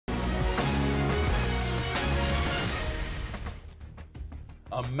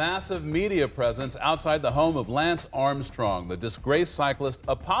A massive media presence outside the home of Lance Armstrong. The disgraced cyclist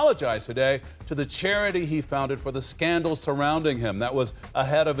apologized today to the charity he founded for the scandal surrounding him. That was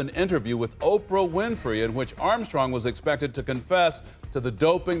ahead of an interview with Oprah Winfrey in which Armstrong was expected to confess to the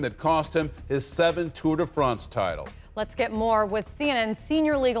doping that cost him his 7 Tour de France titles. Let's get more with CNN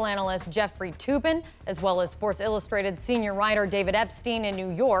senior legal analyst Jeffrey Toobin, as well as Sports Illustrated senior writer David Epstein in New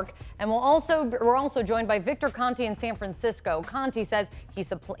York. And we're also joined by Victor Conte in San Francisco. Conte says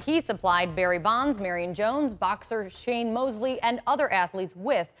he supplied Barry Bonds, Marion Jones, boxer Shane Mosley, and other athletes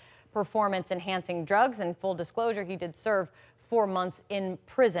with performance-enhancing drugs. And full disclosure, he did serve 4 months in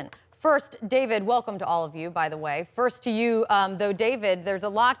prison. First, David, welcome to all of you, by the way. First to you, though, David, there's a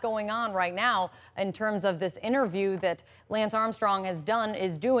lot going on right now in terms of this interview that Lance Armstrong is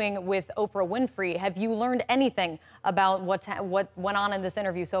doing with Oprah Winfrey. Have you learned anything about what went on in this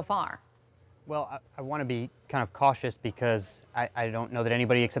interview so far? Well, I want to be kind of cautious because I don't know that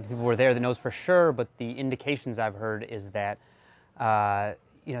anybody except the people who were there that knows for sure, but the indications I've heard is that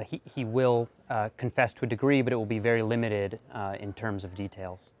he will confess to a degree, but it will be very limited in terms of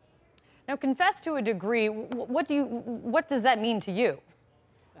details. Now, confess to a degree, what does that mean to you?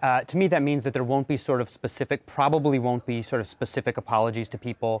 To me, that means that there won't be probably won't be sort of specific apologies to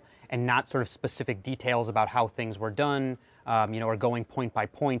people and not sort of specific details about how things were done, or going point by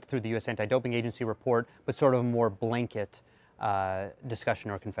point through the U.S. Anti-Doping Agency report, but sort of a more blanket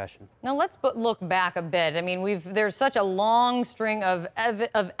discussion or confession. Now let's look back a bit. I mean, there's such a long string of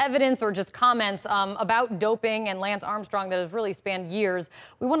evidence or just comments about doping and Lance Armstrong that has really spanned years.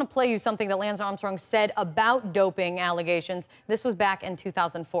 We want to play you something that Lance Armstrong said about doping allegations. This was back in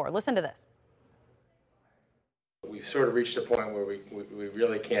 2004. Listen to this. We've sort of reached a point where we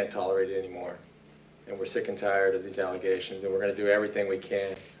really can't tolerate it anymore. And we're sick and tired of these allegations, and we're going to do everything we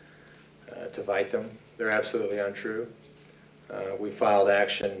can to fight them. They're absolutely untrue. We filed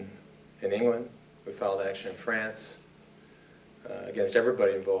action in England, we filed action in France, against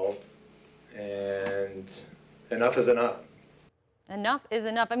everybody involved, and enough is enough. Enough is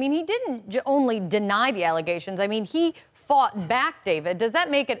enough. I mean, he didn't only deny the allegations. I mean, he fought back, David. Does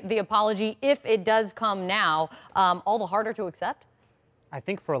that make the apology, if it does come now, all the harder to accept? I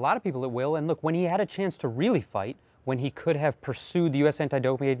think for a lot of people it will. And look, when he had a chance to really fight, when he could have pursued the U.S.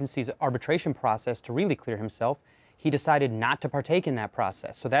 Anti-Doping Agency's arbitration process to really clear himself, he decided not to partake in that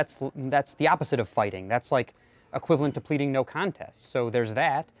process. So that's the opposite of fighting. That's like equivalent to pleading no contest. So there's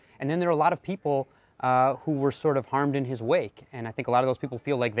that. And then there are a lot of people who were sort of harmed in his wake. And I think a lot of those people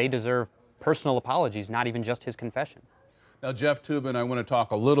feel like they deserve personal apologies, not even just his confession. Now, Jeff Toobin, I want to talk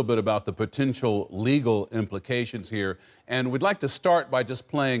a little bit about the potential legal implications here. And we'd like to start by just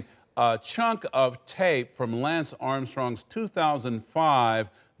playing a chunk of tape from Lance Armstrong's 2005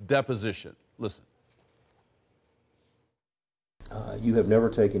 deposition. Listen. You have never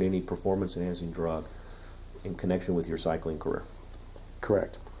taken any performance-enhancing drug in connection with your cycling career?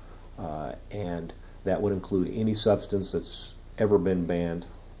 Correct. And that would include any substance that's ever been banned.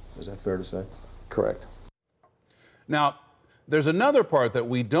 Is that fair to say? Correct. Now, there's another part that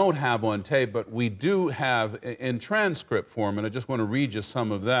we don't have on tape, but we do have in transcript form, and I just want to read you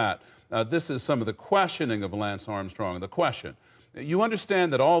some of that. This is some of the questioning of Lance Armstrong. The question: you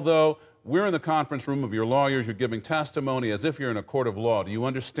understand that although we're in the conference room of your lawyers, you're giving testimony as if you're in a court of law. Do you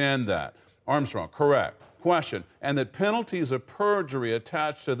understand that? Armstrong: correct. Question: and that penalties of perjury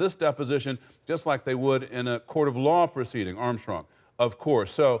attached to this deposition just like they would in a court of law proceeding? Armstrong: of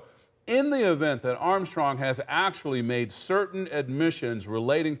course. So in the event that Armstrong has actually made certain admissions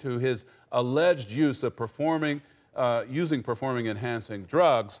relating to his alleged use of using performance-enhancing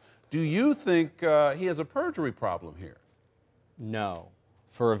drugs, do you think he has a perjury problem here? No,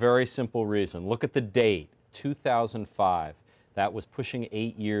 for a very simple reason. Look at the date, 2005. That was pushing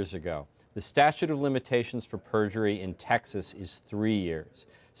 8 years ago. The statute of limitations for perjury in Texas is 3 years.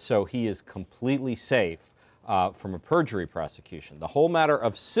 So he is completely safe from a perjury prosecution. The whole matter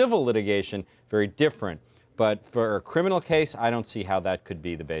of civil litigation, very different. But for a criminal case, I don't see how that could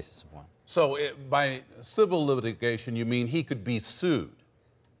be the basis of one. So by civil litigation, you mean he could be sued?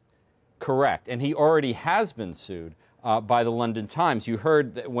 Correct. And he already has been sued by the London Times. You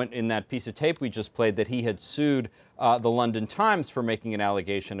heard that in that piece of tape we just played that he had sued the London Times for making an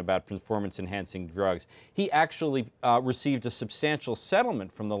allegation about performance-enhancing drugs. He actually received a substantial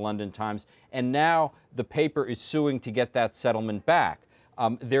settlement from the London Times, and now the paper is suing to get that settlement back.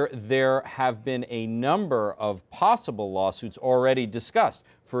 There have been a number of possible lawsuits already discussed.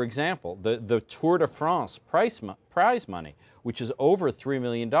 For example, the Tour de France prize money, which is over $3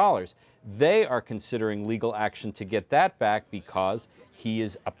 million. They are considering legal action to get that back because he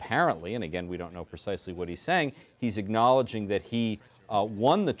is apparently, and again, we don't know precisely what he's saying, he's acknowledging that he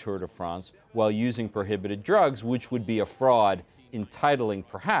won the Tour de France while using prohibited drugs, which would be a fraud, entitling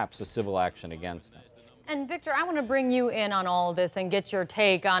perhaps a civil action against him. And Victor, I want to bring you in on all of this and get your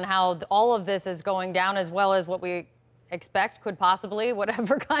take on how all of this is going down, as well as what we expect could possibly,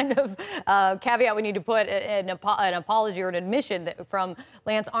 whatever kind of caveat we need to put, an apology or an admission from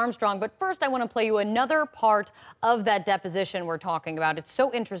Lance Armstrong. But first, I want to play you another part of that deposition we're talking about. It's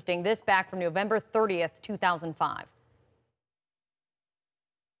so interesting. This back from November 30th, 2005.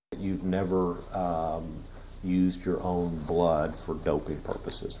 You've never used your own blood for doping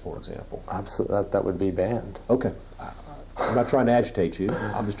purposes, for example. Absolutely, that would be banned. Okay. I'm not trying to agitate you.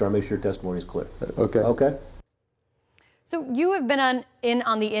 I'm just trying to make sure your testimony is clear. Okay. Okay. So you have been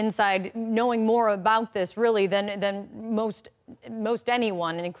on the inside, knowing more about this really than most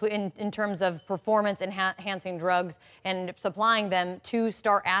anyone, in terms of performance enhancing drugs and supplying them to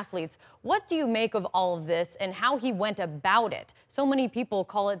star athletes. What do you make of all of this and how he went about it? So many people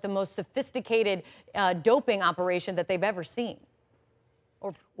call it the most sophisticated doping operation that they've ever seen.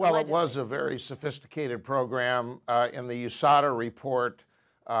 Well, allegedly. It was a very sophisticated program. In the USADA report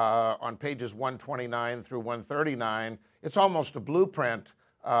on pages 129 through 139, it's almost a blueprint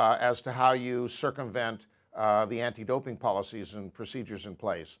as to how you circumvent the anti-doping policies and procedures in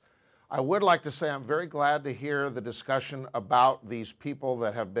place. I would like to say I'm very glad to hear the discussion about these people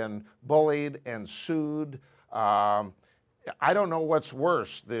that have been bullied and sued. I don't know what's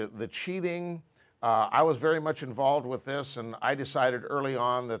worse, the cheating. I was very much involved with this, and I decided early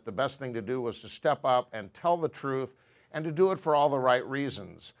on that the best thing to do was to step up and tell the truth and to do it for all the right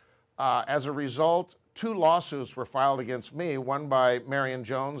reasons. As a result, 2 lawsuits were filed against me, one by Marion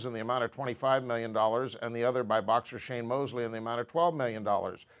Jones in the amount of $25 million and the other by boxer Shane Mosley in the amount of $12 million.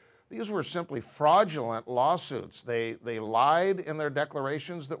 These were simply fraudulent lawsuits. They lied in their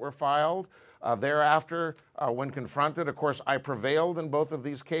declarations that were filed. Thereafter, when confronted, of course, I prevailed in both of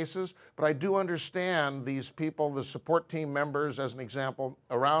these cases, but I do understand these people, the support team members, as an example,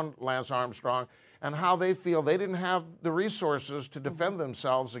 around Lance Armstrong, and how they feel they didn't have the resources to defend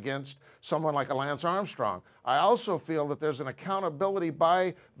themselves against someone like a Lance Armstrong. I also feel that there's an accountability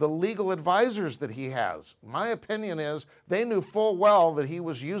by the legal advisors that he has. My opinion is they knew full well that he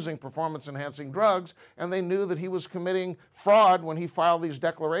was using performance-enhancing drugs, and they knew that he was committing fraud when he filed these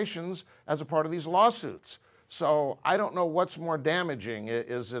declarations as a part of these lawsuits. So I don't know what's more damaging.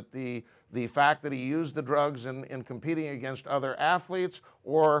 Is it the fact that he used the drugs in competing against other athletes,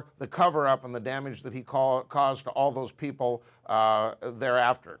 or the cover-up and the damage that he caused to all those people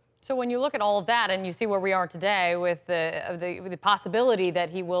thereafter? So when you look at all of that and you see where we are today with the possibility that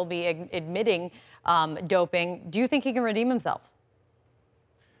he will be admitting doping, do you think he can redeem himself?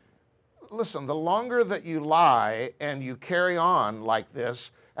 Listen, the longer that you lie and you carry on like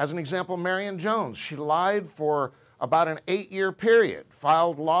this, as an example, Marion Jones, she lied for about an 8-year period,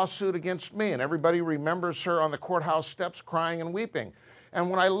 filed lawsuit against me, and everybody remembers her on the courthouse steps crying and weeping. And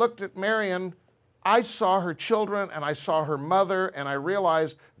when I looked at Marion, I saw her children and I saw her mother, and I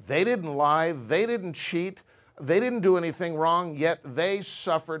realized they didn't lie, they didn't cheat, they didn't do anything wrong, yet they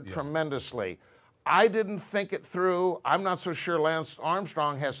suffered tremendously. I didn't think it through. I'm not so sure Lance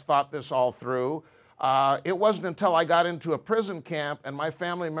Armstrong has thought this all through. It wasn't until I got into a prison camp and my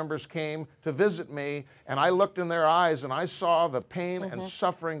family members came to visit me, and I looked in their eyes and I saw the pain and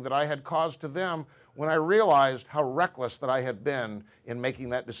suffering that I had caused to them, when I realized how reckless that I had been in making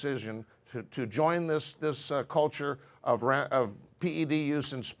that decision to join this culture of PED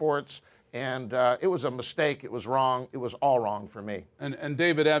use in sports. And it was a mistake. It was wrong. It was all wrong for me. And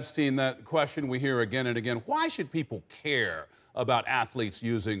David Epstein, that question we hear again and again, why should people care about athletes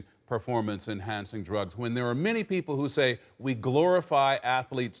using performance-enhancing drugs when there are many people who say we glorify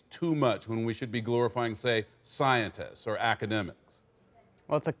athletes too much when we should be glorifying, say, scientists or academics?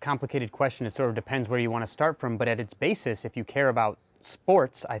 Well, it's a complicated question. It sort of depends where you want to start from. But at its basis, if you care about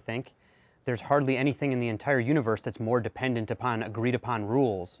sports, I think, there's hardly anything in the entire universe that's more dependent upon agreed-upon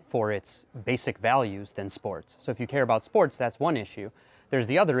rules for its basic values than sports. So if you care about sports, that's one issue. There's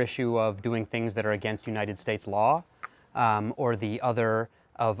the other issue of doing things that are against United States law, or the other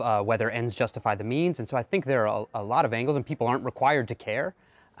of whether ends justify the means. And so I think there are a lot of angles, and people aren't required to care.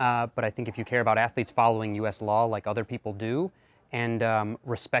 But I think if you care about athletes following U.S. law like other people do, and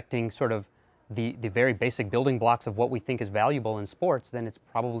respecting sort of the very basic building blocks of what we think is valuable in sports, then it's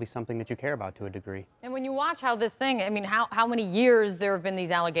probably something that you care about to a degree. And when you watch how this thing, I mean, how many years there have been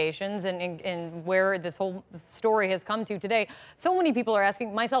these allegations and where this whole story has come to today, so many people are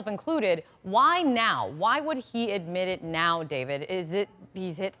asking, myself included, why now? Why would he admit it now, David? Is it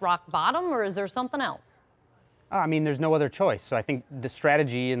he's hit rock bottom, or is there something else? I mean, there's no other choice. So I think the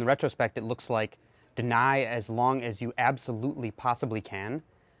strategy, in the retrospect, it looks like deny as long as you absolutely possibly can.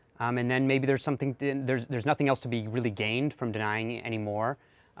 And then maybe there's something, there's nothing else to be really gained from denying anymore.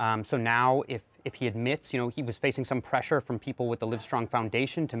 So now if he admits, he was facing some pressure from people with the Livestrong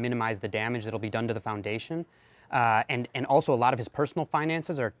Foundation to minimize the damage that'll be done to the foundation. And also a lot of his personal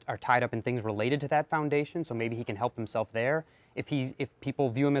finances are tied up in things related to that foundation, so maybe he can help himself there if people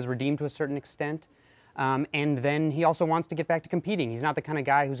view him as redeemed to a certain extent. And then he also wants to get back to competing. He's not the kind of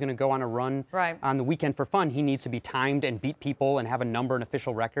guy who's going to go on a run on the weekend for fun. He needs to be timed and beat people and have a number and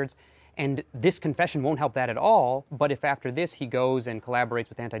official records. And this confession won't help that at all. But if after this he goes and collaborates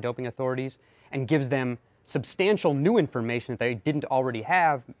with anti-doping authorities and gives them substantial new information that they didn't already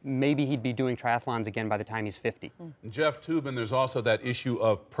have, maybe he'd be doing triathlons again by the time he's 50. Jeff Toobin, there's also that issue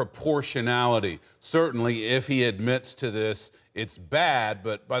of proportionality. Certainly, if he admits to this, it's bad,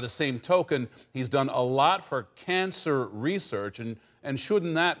 but by the same token, he's done a lot for cancer research, and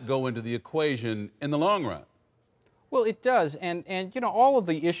shouldn't that go into the equation in the long run? Well, it does, and all of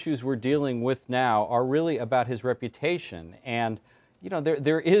the issues we're dealing with now are really about his reputation, and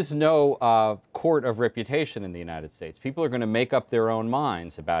there is no court of reputation in the United States. People are going to make up their own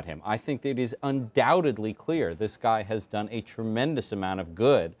minds about him. I think it is undoubtedly clear this guy has done a tremendous amount of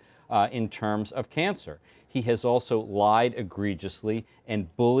good in terms of cancer. He has also lied egregiously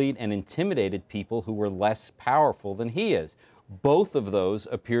and bullied and intimidated people who were less powerful than he is. Both of those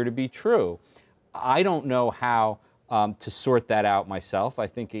appear to be true. I don't know how to sort that out myself. I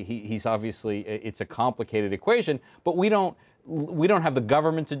think he's obviously, it's a complicated equation, but we don't have the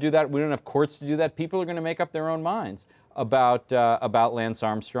government to do that. We don't have courts to do that. People are going to make up their own minds about Lance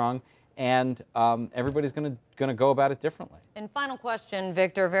Armstrong, and everybody's going to go about it differently. And final question,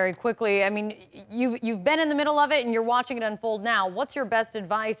 Victor, very quickly. I mean, you've been in the middle of it, and you're watching it unfold now. What's your best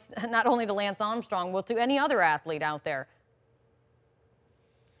advice, not only to Lance Armstrong, but to any other athlete out there?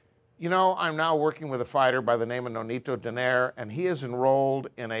 I'm now working with a fighter by the name of Nonito Donaire, and he is enrolled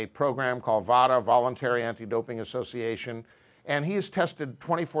in a program called VADA, Voluntary Anti-Doping Association, and he is tested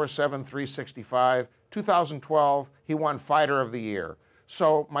 24/7, 365. 2012, he won Fighter of the Year.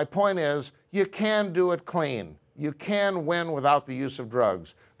 So my point is, you can do it clean. You can win without the use of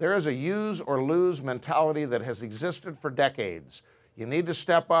drugs. There is a use or lose mentality that has existed for decades. You need to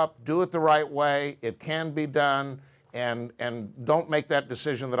step up, do it the right way. It can be done. And don't make that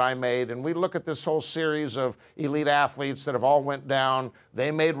decision that I made. And we look at this whole series of elite athletes that have all went down.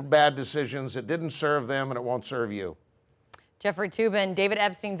 They made bad decisions. It didn't serve them, and it won't serve you. Jeffrey Toobin, David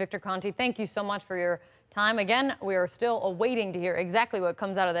Epstein, Victor Conte, thank you so much for your time. Again, we are still awaiting to hear exactly what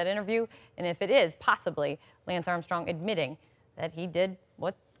comes out of that interview, and if it is possibly Lance Armstrong admitting that he did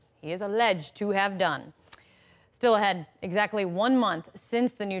what he is alleged to have done. Still ahead, exactly 1 month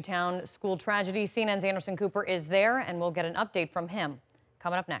since the Newtown school tragedy, CNN's Anderson Cooper is there, and we'll get an update from him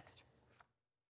coming up next.